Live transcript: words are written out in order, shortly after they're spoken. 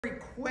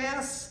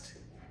request,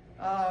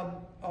 the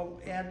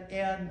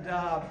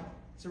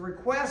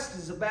request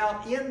is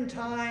about end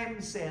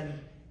times and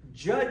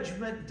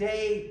judgment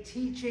day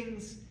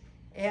teachings,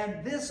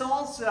 and this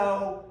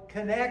also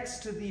connects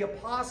to the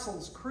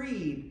Apostles'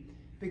 Creed,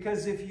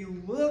 because if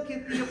you look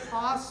at the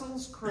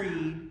Apostles'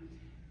 Creed,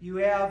 you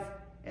have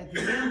at the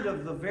end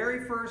of the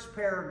very first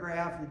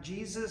paragraph that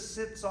Jesus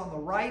sits on the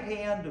right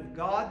hand of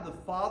God the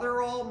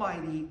Father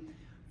Almighty.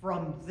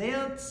 From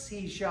thence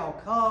he shall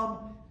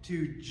come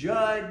to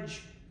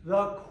judge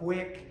the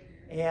quick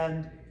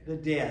and the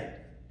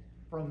dead.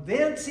 From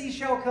thence he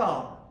shall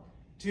come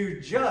to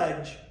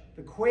judge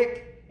the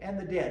quick and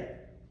the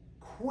dead.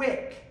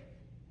 Quick.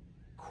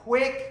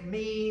 Quick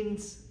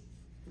means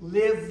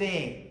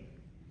living.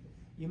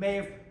 You may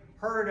have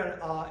heard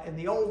in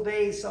the old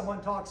days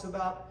someone talks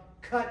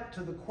about cut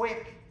to the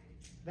quick.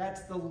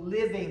 That's the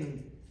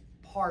living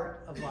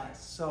part of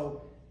us.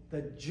 So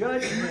the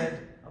judgment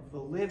of the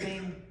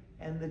living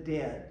and the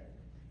dead.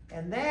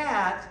 And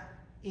that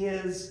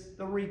is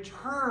the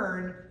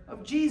return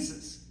of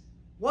Jesus.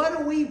 What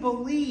do we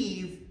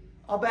believe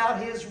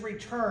about his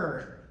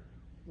return?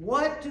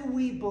 What do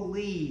we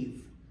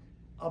believe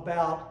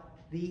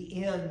about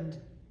the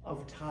end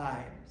of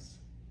times?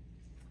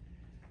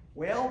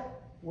 Well,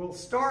 we'll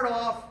start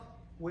off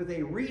with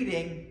a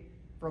reading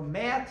from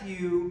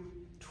Matthew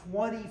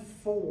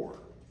 24.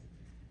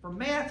 From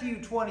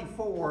Matthew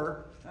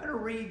 24, I'm going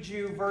to read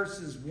you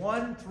verses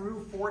 1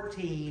 through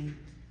 14,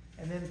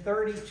 and then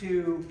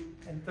 32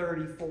 and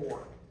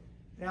 34.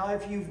 Now,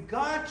 if you've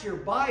got your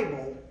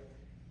Bible,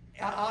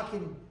 I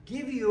can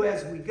give you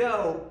as we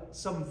go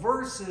some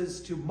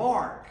verses to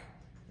mark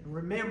and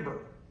remember.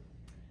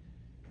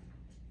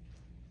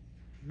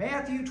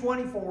 Matthew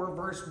 24,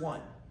 verse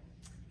 1.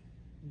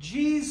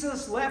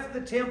 Jesus left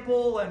the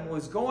temple and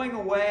was going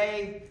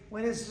away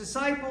when his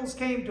disciples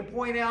came to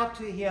point out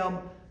to him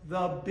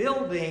the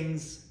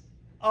buildings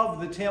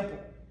of the temple.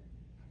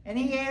 And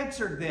he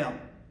answered them,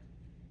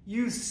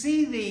 "You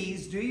see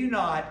these, do you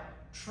not?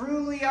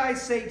 Truly I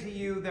say to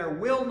you, there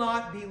will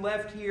not be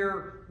left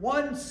here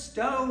one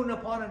stone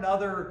upon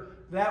another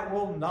that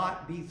will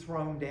not be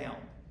thrown down."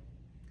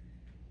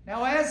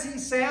 Now as he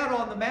sat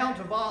on the Mount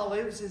of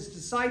Olives, his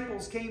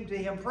disciples came to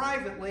him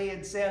privately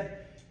and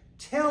said,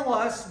 "Tell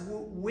us,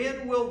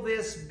 when will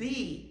this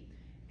be?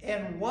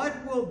 And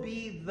what will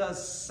be the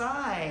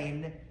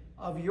sign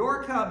of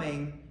your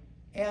coming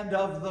and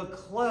of the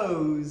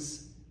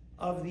close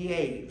of the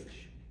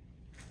age?"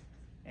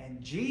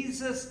 And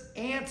Jesus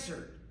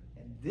answered,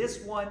 and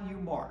this one you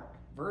mark,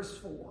 verse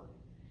 4,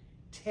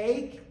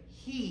 "Take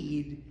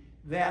heed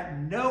that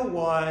no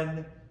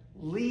one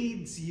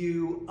leads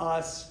you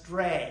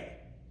astray."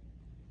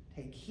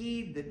 Take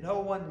heed that no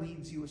one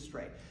leads you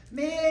astray.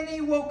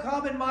 "Many will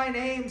come in my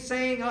name,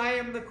 saying, I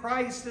am the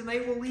Christ, and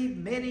they will lead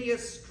many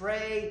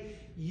astray.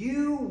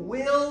 You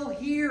will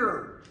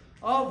hear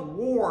of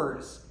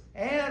wars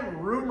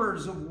and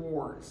rumors of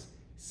wars.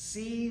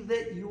 See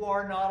that you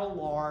are not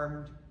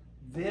alarmed.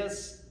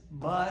 This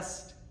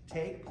must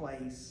take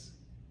place.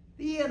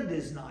 The end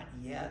is not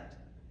yet.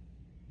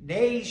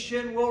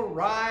 Nation will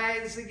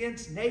rise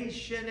against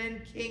nation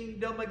and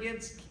kingdom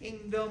against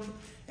kingdom,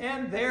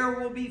 and there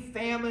will be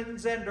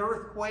famines and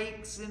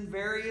earthquakes in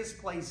various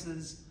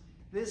places.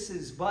 This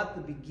is but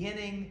the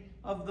beginning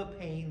of the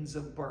pains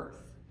of birth.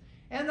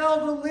 And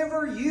they'll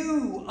deliver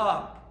you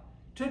up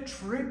to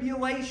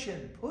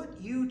tribulation,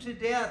 put you to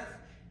death.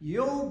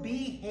 You'll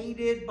be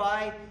hated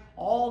by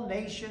all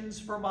nations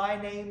for my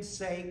name's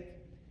sake.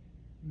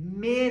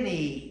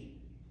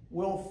 Many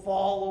will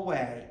fall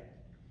away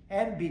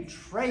and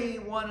betray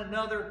one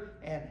another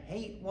and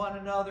hate one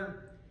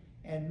another.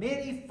 And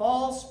many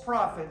false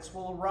prophets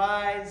will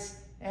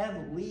arise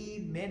and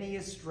lead many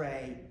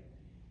astray.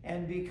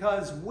 And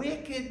because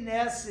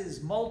wickedness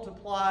is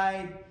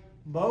multiplied,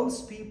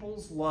 most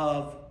people's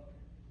love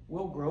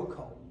will grow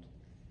cold.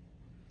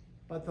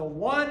 But the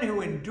one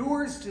who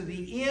endures to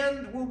the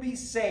end will be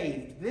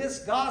saved. This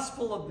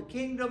gospel of the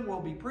kingdom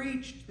will be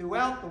preached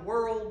throughout the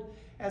world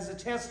as a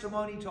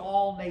testimony to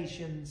all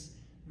nations.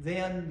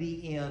 Then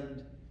the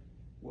end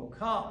will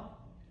come."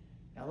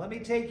 Now let me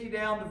take you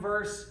down to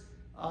verse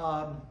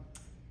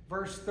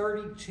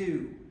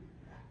 32.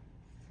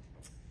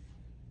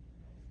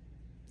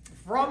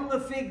 "From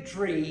the fig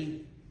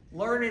tree,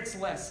 learn its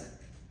lesson.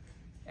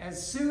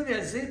 As soon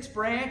as its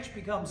branch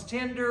becomes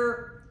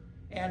tender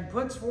and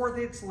puts forth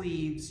its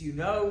leaves, you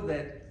know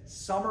that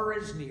summer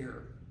is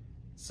near.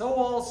 So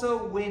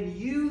also when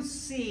you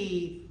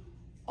see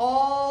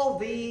all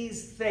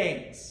these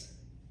things,"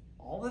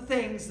 all the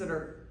things that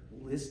are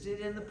listed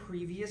in the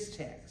previous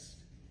text,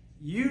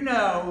 "you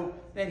know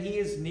that he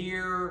is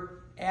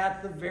near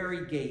at the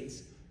very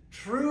gates.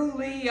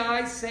 Truly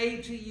I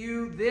say to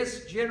you,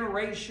 this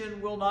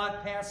generation will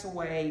not pass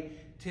away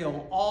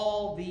till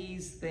all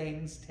these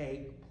things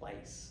take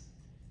place."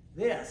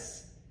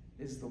 This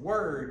is the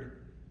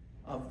word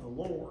of the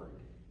Lord.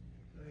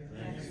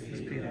 Thanks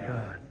be to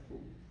God.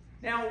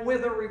 Now,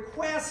 with a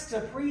request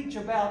to preach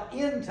about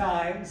end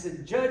times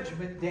and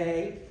judgment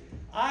day,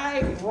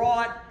 I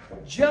brought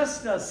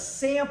just a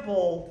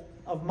sample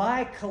of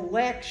my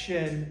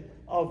collection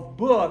of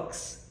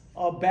books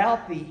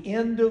about the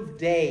end of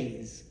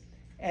days.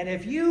 And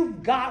if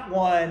you've got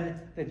one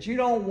that you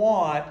don't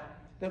want,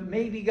 that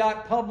maybe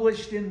got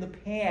published in the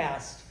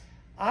past,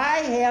 I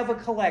have a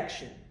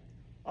collection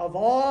of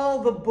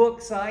all the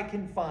books I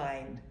can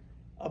find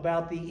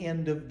about the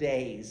end of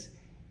days.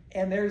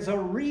 And there's a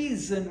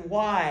reason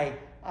why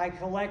I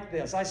collect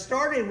this. I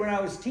started when I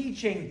was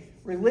teaching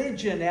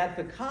religion at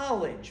the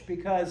college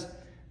because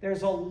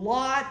there's a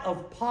lot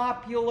of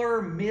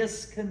popular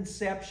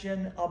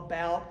misconception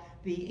about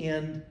the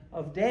end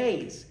of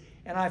days.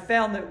 And I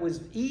found that it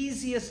was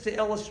easiest to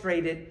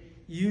illustrate it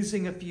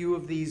using a few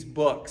of these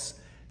books.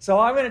 So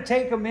I'm going to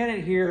take a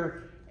minute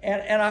here,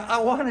 and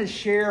I want to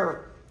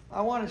share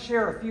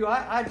a few.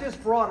 I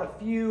just brought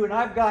a few, and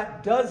I've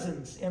got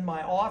dozens in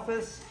my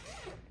office.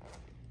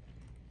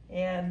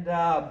 And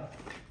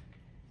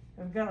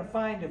I'm going to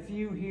find a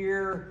few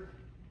here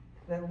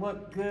that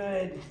look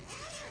good.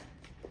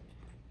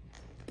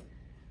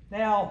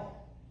 Now,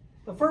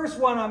 the first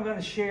one I'm going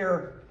to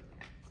share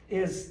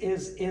is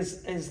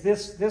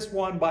this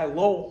one by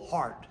Lowell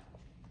Hart.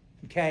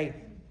 Okay?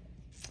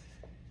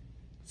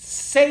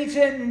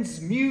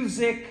 Satan's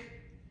Music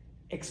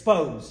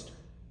Exposed.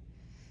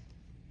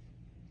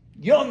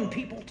 Young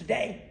people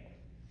today,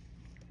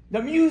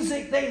 the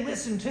music they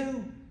listen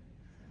to,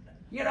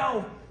 you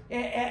know,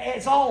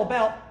 it's all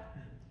about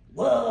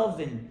love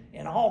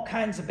and all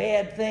kinds of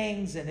bad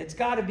things, and it's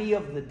got to be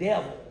of the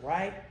devil,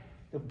 right?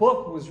 The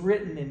book was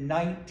written in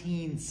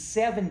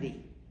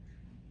 1970.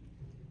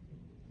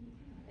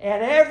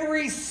 And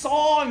every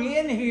song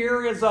in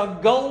here is a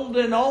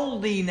golden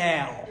oldie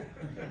now.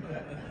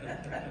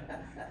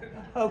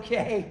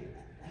 Okay?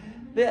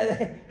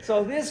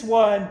 So this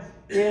one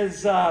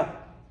is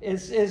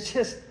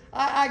just,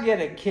 I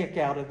get a kick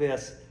out of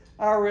this.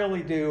 I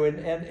really do.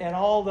 And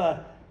all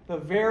the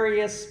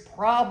various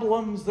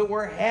problems that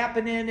were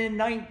happening in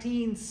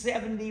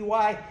 1970.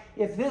 Why,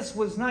 if this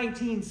was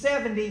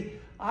 1970,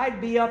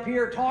 I'd be up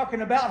here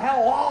talking about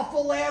how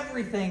awful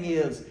everything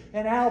is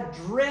and how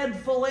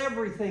dreadful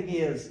everything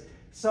is.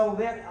 So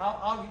that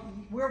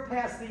we'll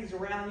pass these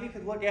around. You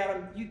can look at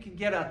them. You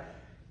can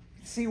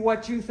see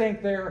what you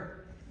think the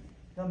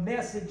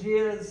message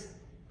is.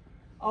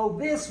 Oh,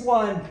 this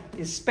one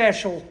is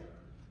special.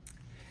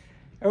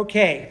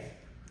 Okay.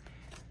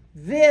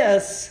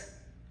 This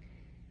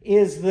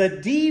is the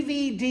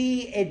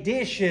DVD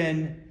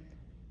edition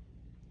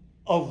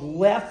of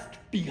Left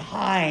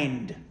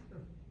Behind.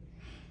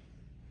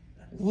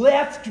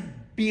 Left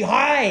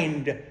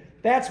Behind.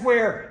 That's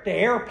where the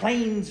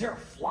airplanes are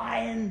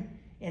flying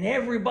and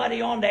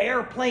everybody on the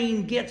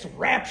airplane gets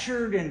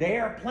raptured and the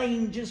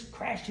airplane just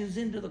crashes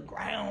into the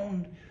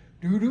ground.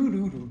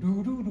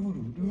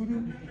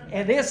 Do-do-do-do-do-do-do-do-do.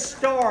 And this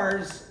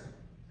stars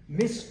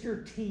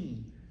Mr.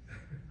 T.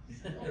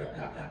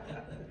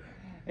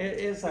 It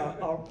is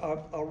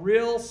a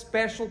real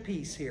special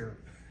piece here.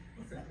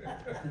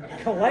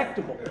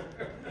 Collectible.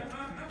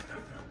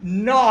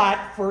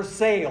 Not for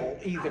sale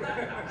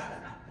either.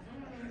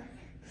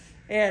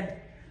 And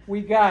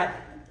we got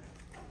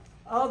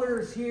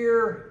others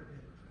here.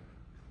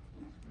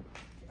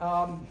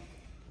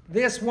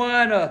 This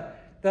one,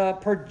 the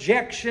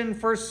projection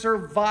for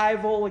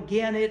survival.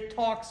 Again, it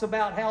talks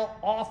about how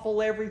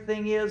awful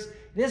everything is.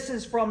 This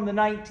is from the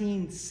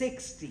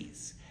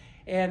 1960s.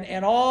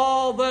 And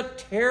all the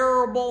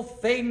terrible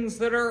things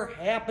that are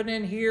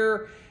happening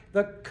here.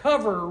 The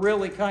cover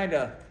really kind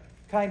of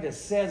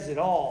says it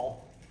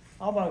all.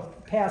 I'm going to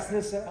pass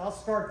this. I'll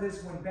start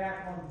this one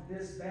back on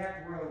this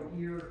back row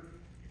here.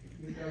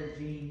 You go,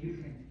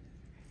 Gene.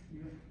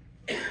 You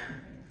can.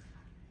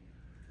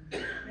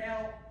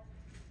 Now,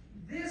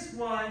 this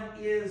one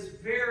is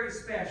very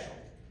special.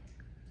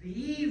 The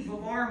Eve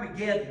of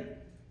Armageddon.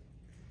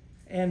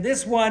 And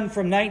this one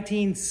from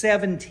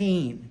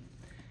 1917.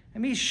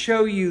 Let me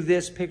show you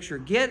this picture.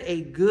 Get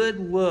a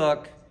good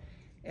look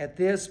at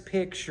this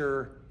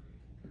picture.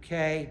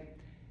 Okay.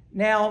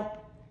 Now,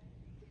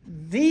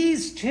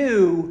 these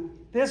two,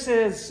 this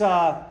is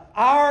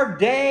Our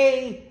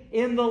Day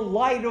in the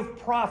Light of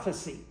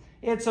Prophecy.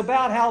 It's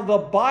about how the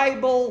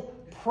Bible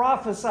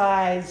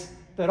prophesies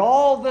that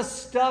all the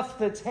stuff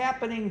that's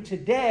happening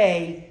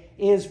today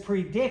is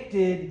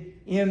predicted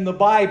in the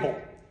Bible.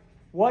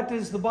 What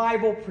does the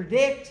Bible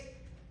predict?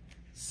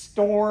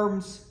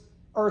 Storms,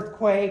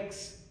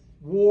 earthquakes,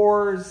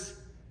 wars,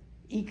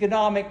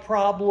 economic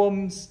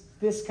problems,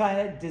 this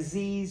kind of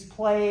disease,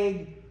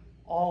 plague,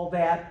 all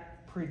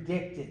that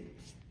predicted.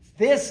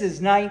 This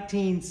is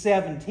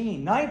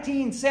 1917.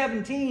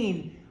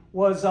 1917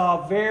 was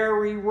a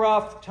very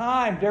rough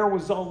time. There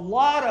was a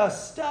lot of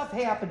stuff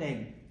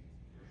happening.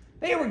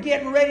 They were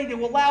getting ready to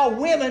allow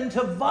women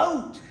to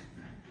vote.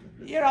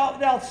 You know,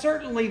 now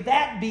certainly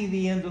that'd be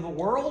the end of the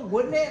world,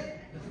 wouldn't it?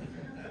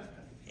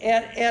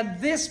 And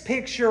this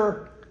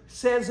picture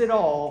says it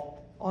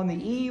all on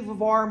the eve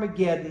of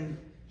Armageddon,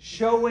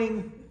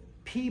 showing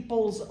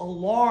people's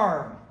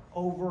alarm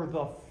over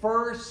the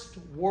First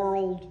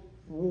World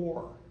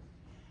War.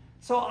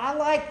 So I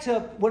like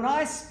to, when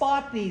I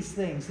spot these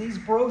things, these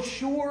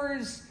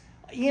brochures,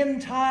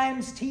 end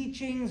times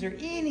teachings, or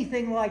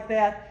anything like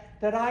that,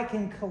 that I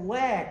can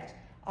collect,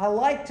 I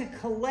like to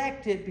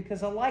collect it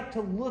because I like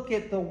to look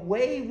at the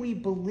way we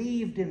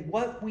believed and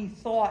what we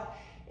thought,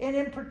 and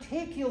in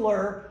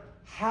particular,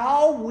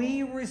 how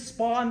we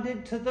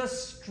responded to the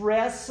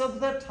stress of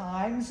the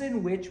times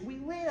in which we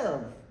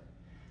live.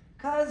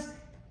 Because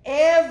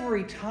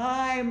every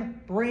time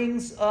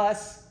brings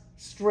us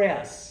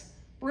stress,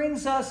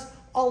 brings us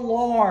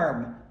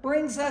alarm,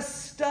 brings us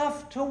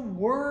stuff to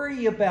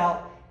worry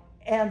about.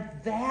 And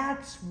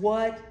that's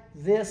what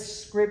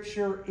this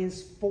scripture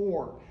is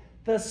for.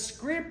 The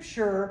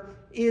scripture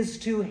is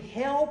to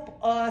help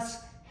us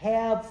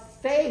have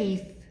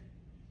faith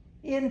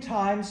in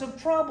times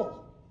of trouble.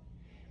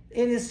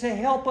 It is to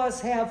help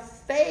us have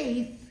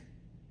faith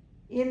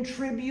in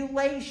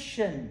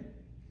tribulation.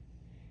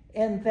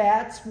 And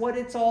that's what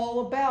it's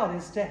all about,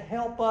 is to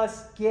help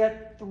us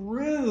get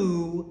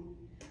through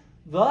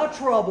the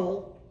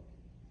trouble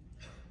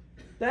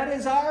that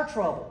is our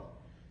trouble.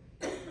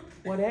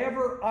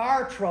 Whatever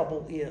our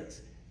trouble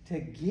is,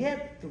 to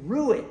get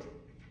through it,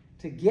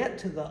 to get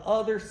to the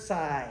other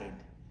side.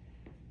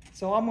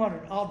 So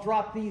I'll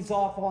drop these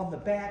off on the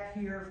back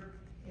here,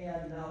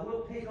 and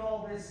we'll pick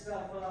all this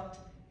stuff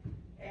up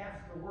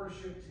after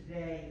worship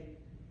today,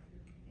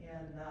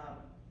 and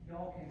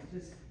y'all can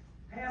just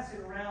pass it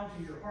around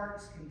to your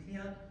heart's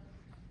content.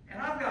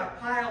 And I've got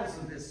piles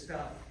of this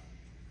stuff.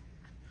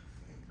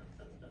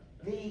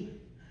 The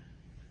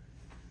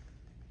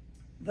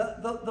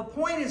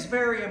point is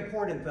very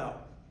important, though,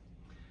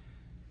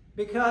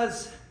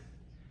 because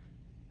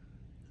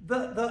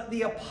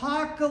the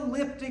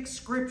apocalyptic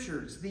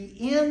scriptures,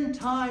 the end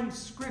time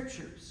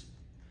scriptures,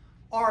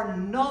 are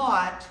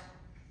not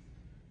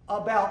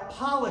about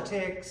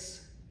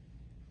politics,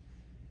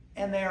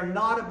 and they are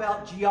not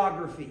about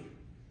geography.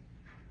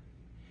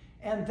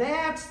 And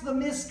that's the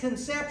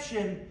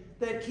misconception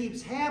that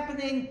keeps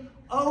happening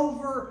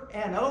over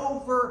and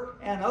over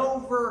and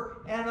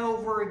over and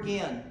over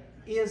again,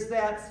 is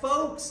that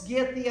folks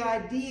get the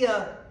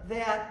idea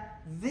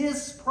that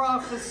this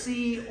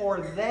prophecy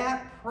or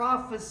that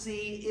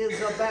prophecy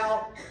is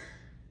about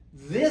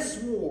this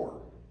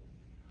war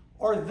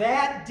or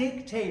that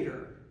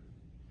dictator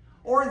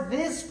or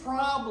this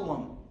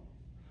problem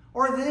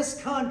or this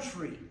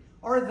country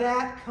or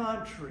that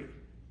country.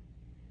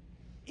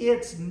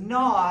 It's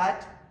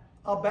not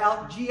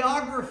about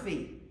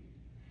geography,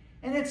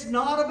 and it's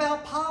not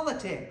about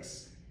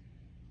politics.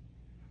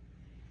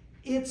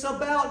 It's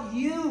about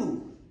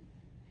you.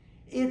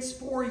 It's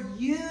for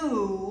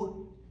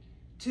you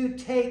to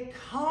take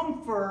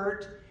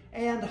comfort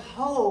and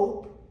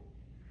hope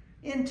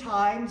in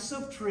times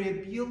of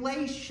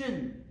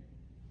tribulation.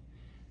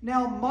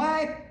 Now,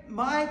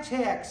 my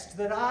text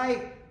that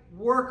I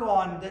work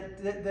on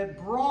that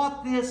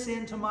brought this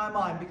into my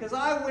mind, because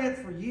I went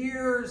for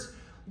years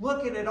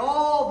looking at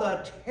all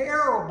the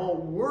terrible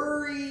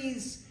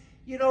worries.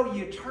 You know,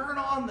 you turn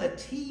on the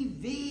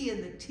TV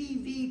and the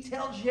TV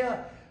tells you,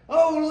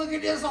 oh, look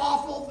at this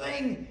awful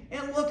thing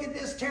and look at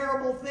this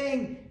terrible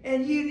thing,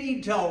 and you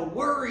need to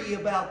worry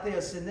about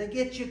this, and they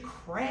get you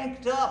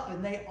cranked up,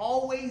 and they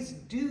always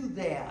do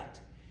that.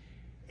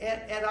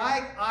 And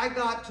I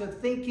got to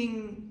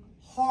thinking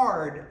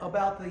hard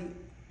about the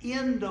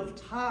end of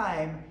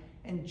time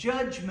and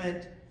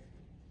judgment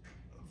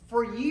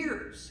for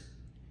years.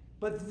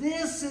 But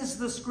this is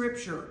the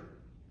scripture.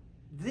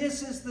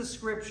 This is the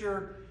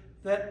scripture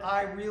that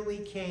I really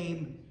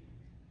came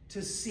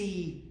to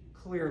see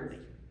clearly.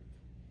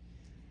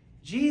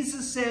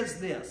 Jesus says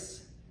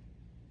this,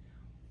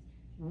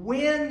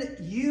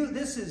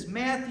 this is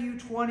Matthew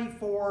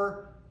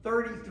 24,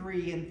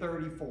 33 and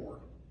 34.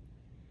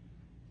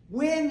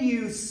 When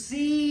you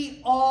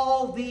see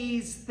all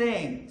these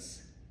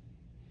things,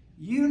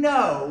 you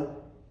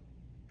know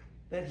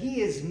that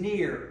he is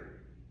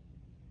near.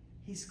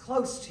 He's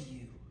close to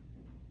you,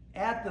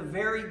 at the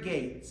very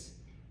gates.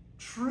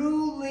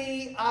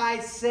 Truly I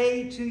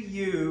say to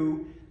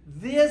you,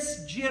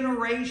 this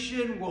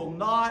generation will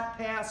not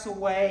pass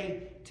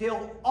away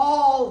till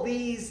all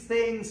these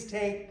things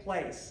take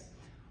place.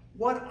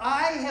 What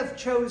I have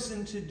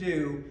chosen to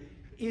do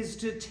is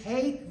to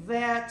take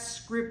that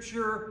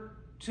scripture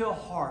to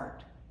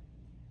heart.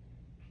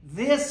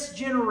 This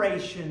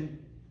generation,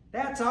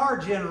 that's our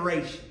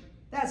generation,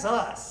 that's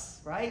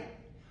us, right?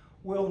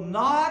 Will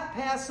not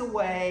pass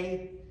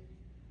away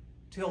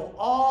till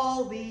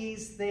all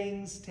these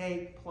things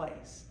take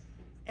place.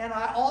 And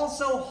I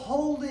also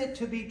hold it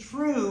to be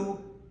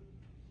true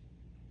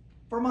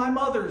for my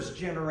mother's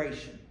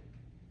generation,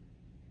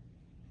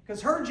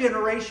 because her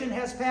generation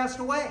has passed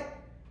away.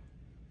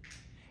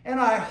 And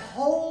I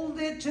hold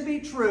it to be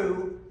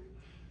true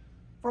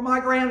for my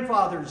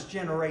grandfather's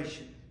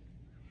generation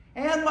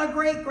and my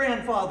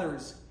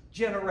great-grandfather's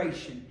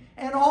generation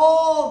and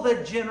all the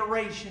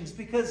generations,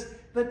 because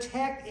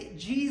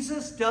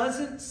Jesus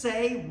doesn't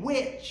say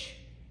which.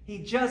 He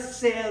just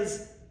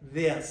says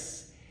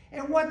this.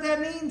 And what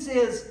that means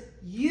is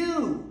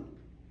you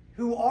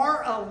who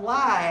are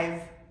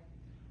alive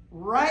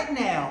right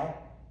now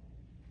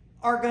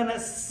are going to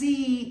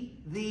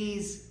see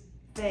these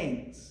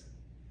things.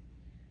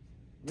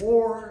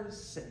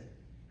 Wars and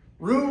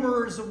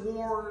rumors of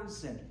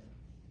wars and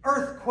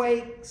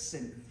earthquakes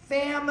and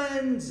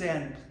famines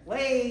and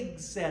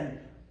plagues and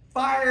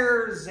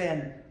fires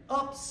and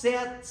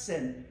upsets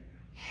and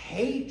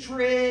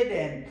hatred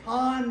and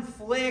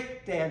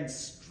conflict and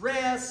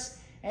stress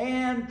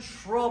and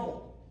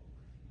trouble.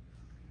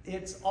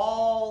 It's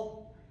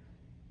all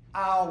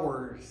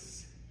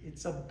ours.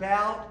 It's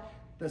about,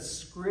 the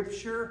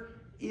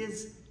Scripture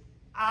is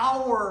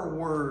our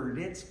word.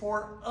 It's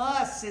for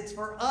us. It's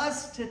for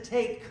us to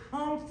take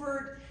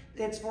comfort.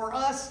 It's for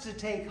us to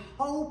take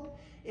hope.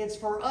 It's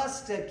for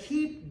us to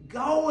keep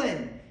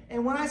going.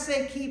 And when I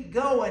say keep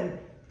going,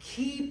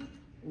 keep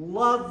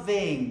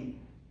loving.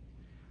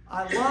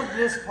 I love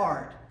this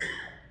part.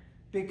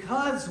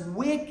 Because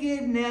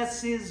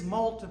wickedness is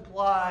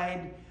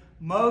multiplied,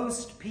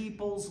 most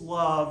people's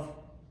love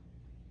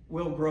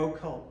will grow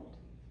cold.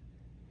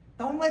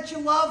 Don't let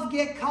your love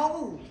get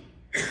cold.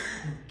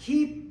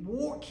 Keep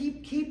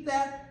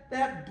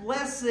that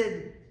blessed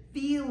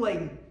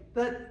feeling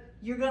that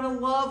you're going to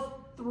love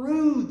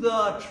through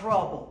the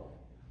trouble.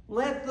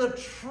 Let the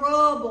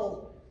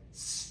trouble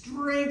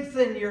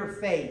strengthen your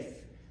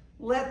faith.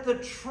 Let the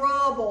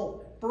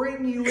trouble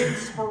bring you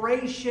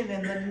inspiration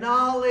and the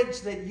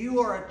knowledge that you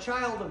are a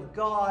child of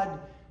God,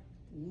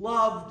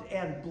 loved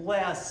and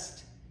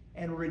blessed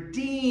and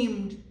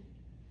redeemed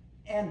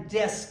and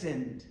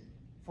destined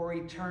for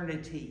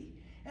eternity.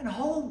 And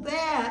hold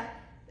that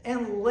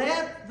and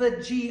let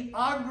the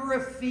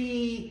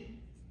geography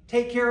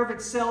take care of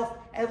itself,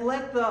 and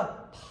let the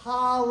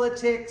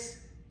politics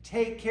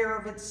take care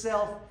of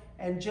itself,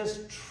 and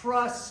just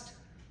trust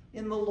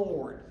in the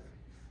Lord.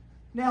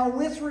 Now,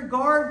 with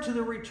regard to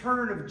the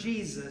return of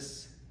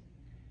Jesus,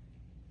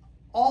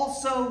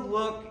 also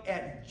look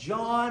at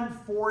John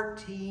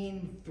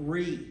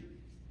 14:3.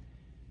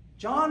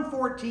 John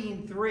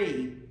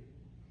 14:3,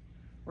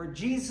 where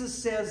Jesus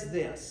says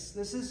this.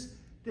 This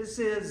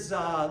is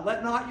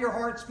let not your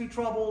hearts be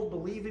troubled.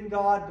 Believe in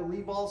God.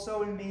 Believe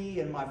also in me.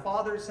 In my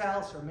Father's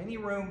house are many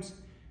rooms.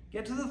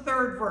 Get to the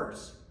third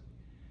verse.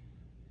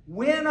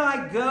 When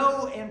I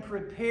go and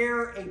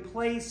prepare a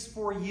place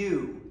for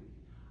you,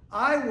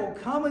 I will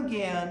come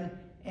again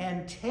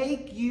and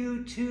take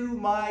you to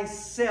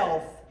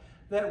myself,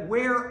 that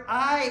where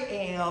I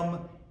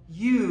am,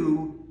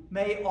 you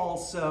may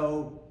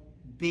also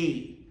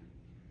be.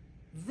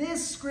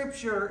 This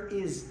scripture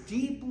is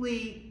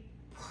deeply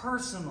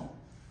personal.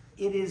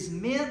 It is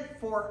meant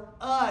for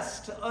us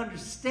to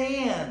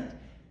understand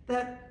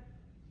that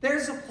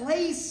there's a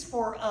place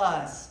for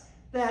us,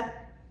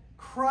 that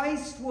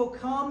Christ will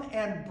come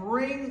and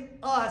bring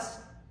us,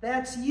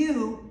 that's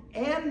you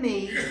and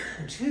me,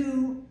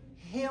 to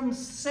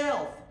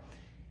himself.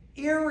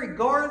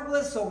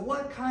 Irregardless of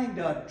what kind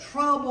of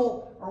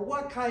trouble or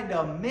what kind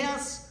of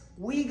mess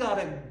we got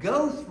to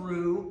go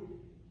through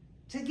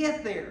to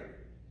get there.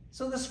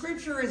 So the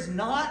scripture is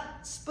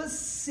not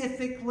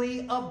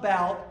specifically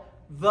about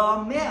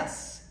the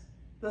mess.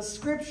 The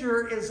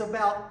scripture is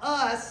about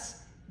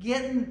us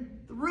getting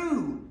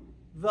through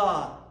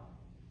the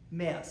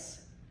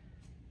mess.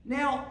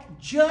 Now,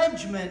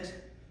 judgment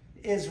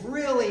is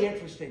really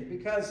interesting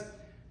because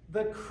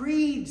the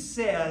creed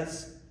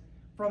says,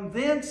 "From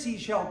thence he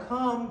shall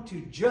come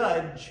to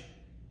judge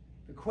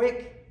the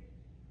quick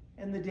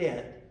and the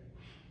dead."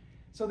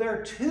 So there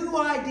are two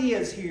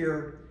ideas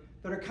here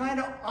that are kind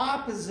of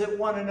opposite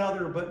one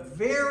another, but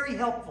very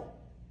helpful.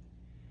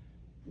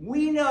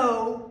 We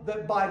know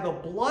that by the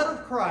blood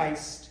of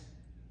Christ,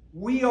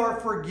 we are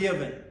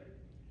forgiven.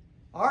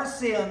 Our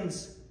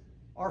sins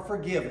are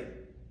forgiven.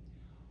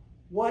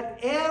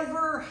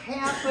 Whatever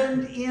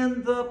happened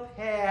in the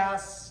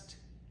past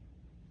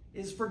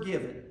is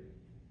forgiven.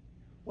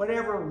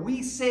 Whatever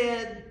we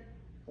said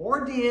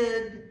or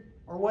did,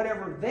 or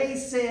whatever they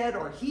said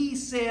or he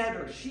said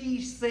or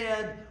she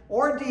said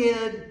or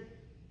did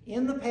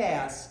in the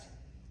past,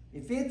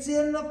 if it's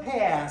in the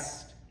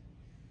past,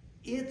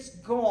 it's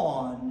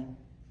gone,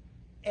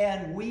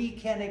 and we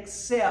can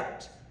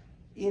accept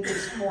it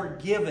is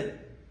forgiven.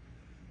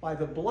 By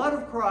the blood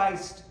of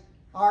Christ,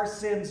 our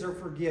sins are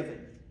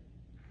forgiven.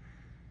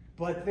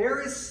 But there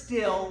is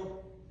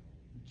still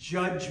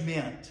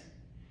judgment.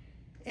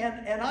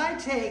 And I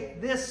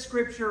take this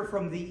scripture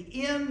from the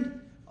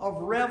end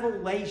of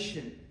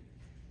Revelation,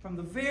 from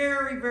the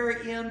very,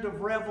 very end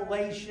of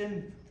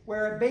Revelation,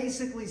 where it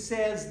basically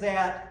says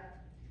that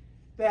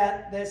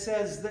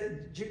says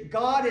that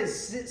God is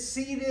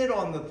seated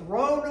on the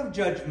throne of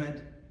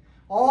judgment.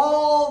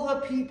 All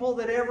the people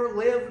that ever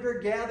lived are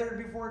gathered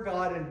before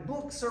God, and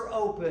books are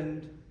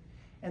opened.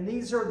 And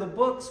these are the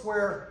books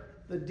where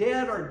the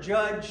dead are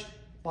judged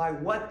by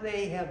what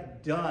they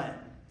have done.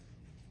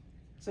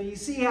 So you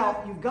see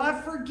how you've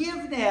got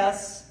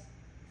forgiveness,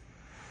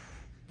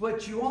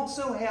 but you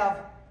also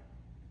have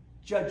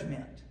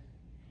judgment.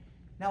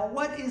 Now,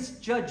 what is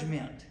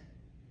judgment?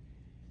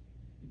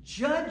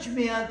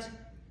 Judgment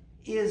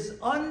is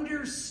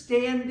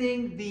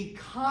understanding the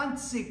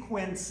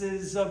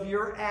consequences of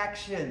your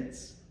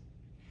actions.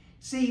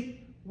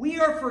 See, we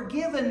are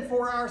forgiven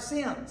for our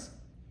sins,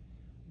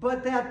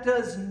 but that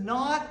does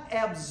not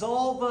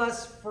absolve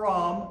us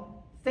from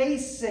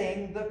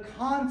facing the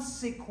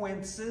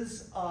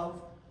consequences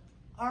of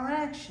our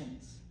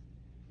actions.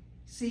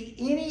 See,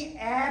 any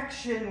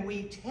action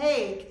we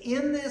take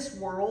in this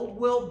world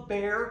will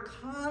bear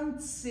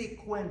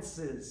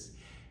consequences.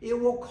 It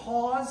will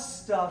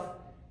cause stuff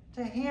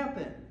to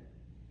happen.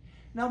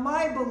 Now,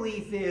 my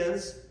belief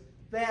is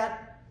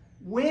that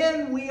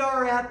when we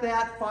are at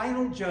that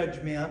final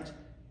judgment,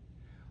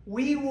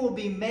 we will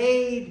be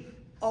made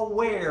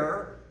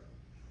aware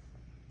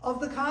of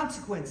the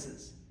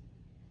consequences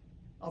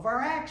of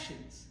our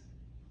actions,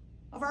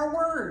 of our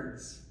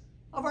words,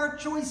 of our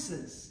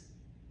choices,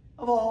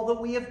 of all that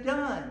we have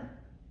done.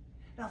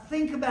 Now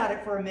think about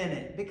it for a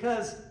minute,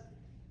 because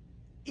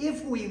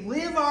if we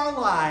live our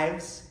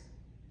lives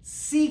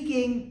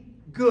seeking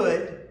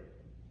good,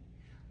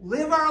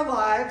 live our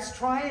lives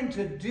trying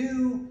to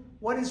do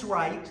what is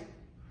right,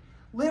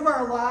 live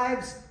our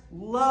lives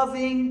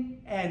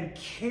loving and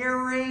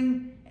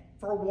caring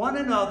for one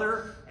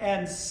another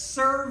and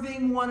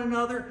serving one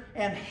another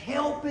and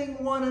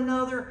helping one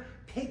another,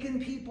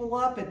 picking people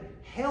up and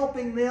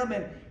helping them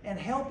and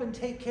helping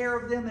take care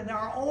of them in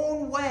our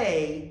own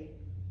way,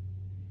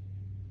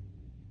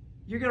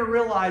 you're going to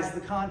realize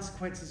the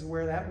consequences of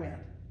where that went.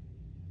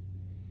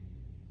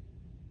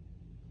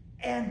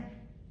 And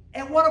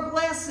what a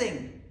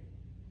blessing.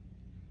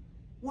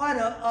 What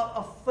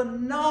a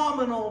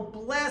phenomenal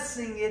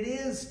blessing it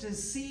is to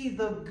see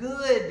the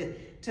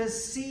good, to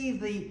see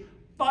the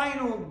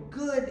final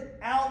good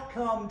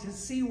outcome, to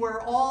see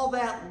where all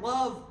that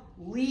love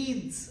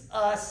leads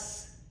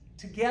us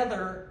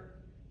together.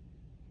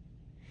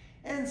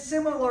 And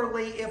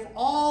similarly, if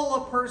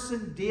all a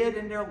person did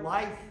in their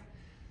life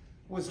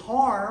was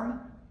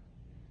harm,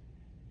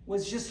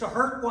 was just to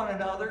hurt one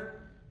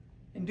another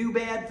and do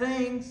bad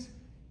things,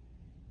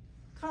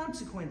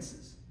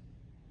 consequences.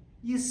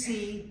 You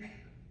see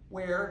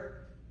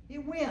where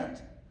it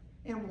went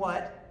and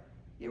what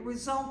it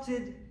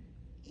resulted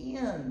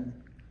in.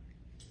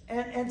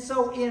 And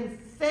so in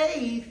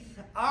faith,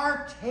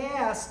 our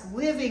task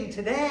living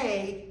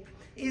today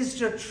is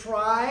to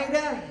try to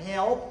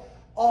help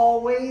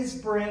always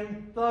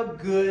bring the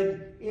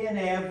good in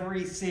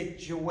every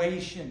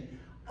situation.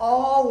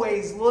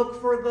 Always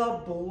look for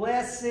the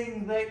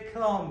blessing that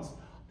comes.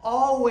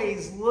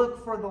 Always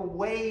look for the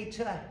way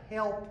to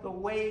help, the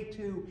way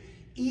to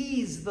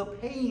ease the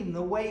pain,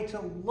 the way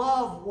to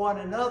love one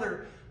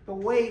another, the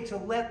way to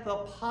let the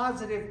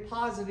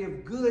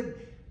positive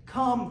good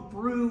come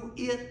through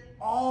it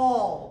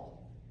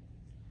all.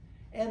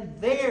 And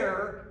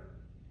there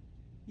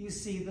you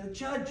see the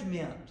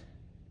judgment.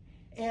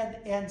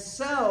 And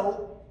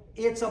so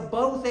it's a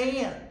both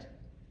and.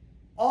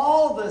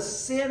 All the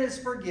sin is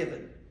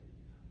forgiven.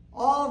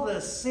 All the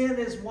sin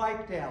is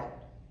wiped out.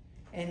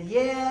 And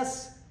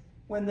yes,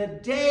 when the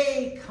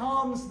day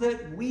comes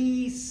that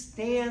we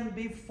stand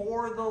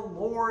before the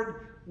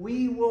Lord,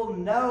 we will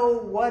know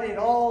what it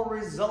all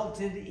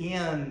resulted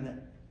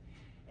in.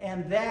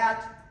 And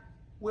that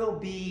will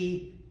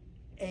be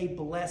a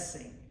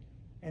blessing.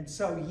 And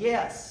so,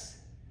 yes,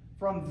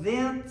 from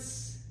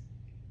thence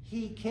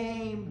he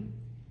came.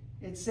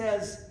 It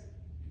says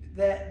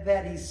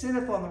that he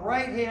sitteth on the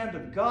right hand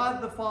of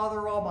God the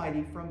Father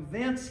Almighty. From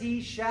thence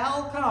he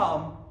shall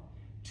come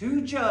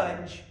to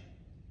judge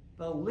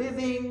the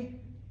living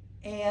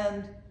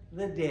and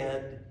the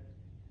dead.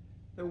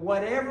 That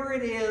whatever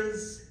it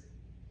is,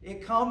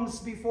 it comes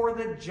before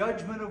the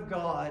judgment of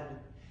God.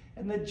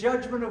 And the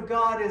judgment of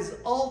God is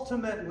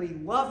ultimately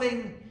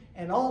loving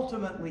and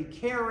ultimately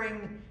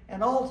caring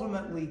and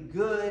ultimately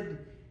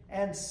good.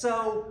 And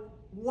so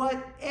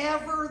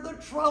whatever the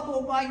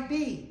trouble might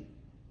be,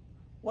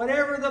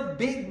 whatever the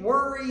big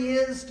worry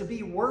is to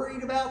be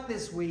worried about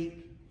this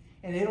week,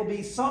 and it'll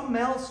be something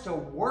else to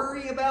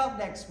worry about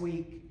next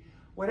week,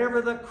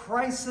 whatever the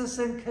crisis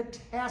and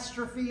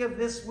catastrophe of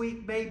this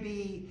week may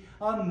be,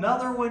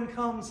 another one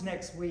comes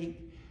next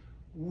week,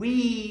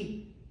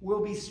 we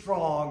will be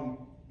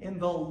strong in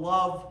the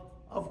love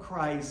of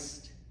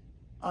Christ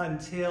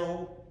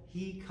until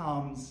he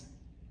comes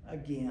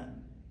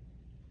again.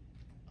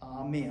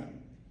 Amen.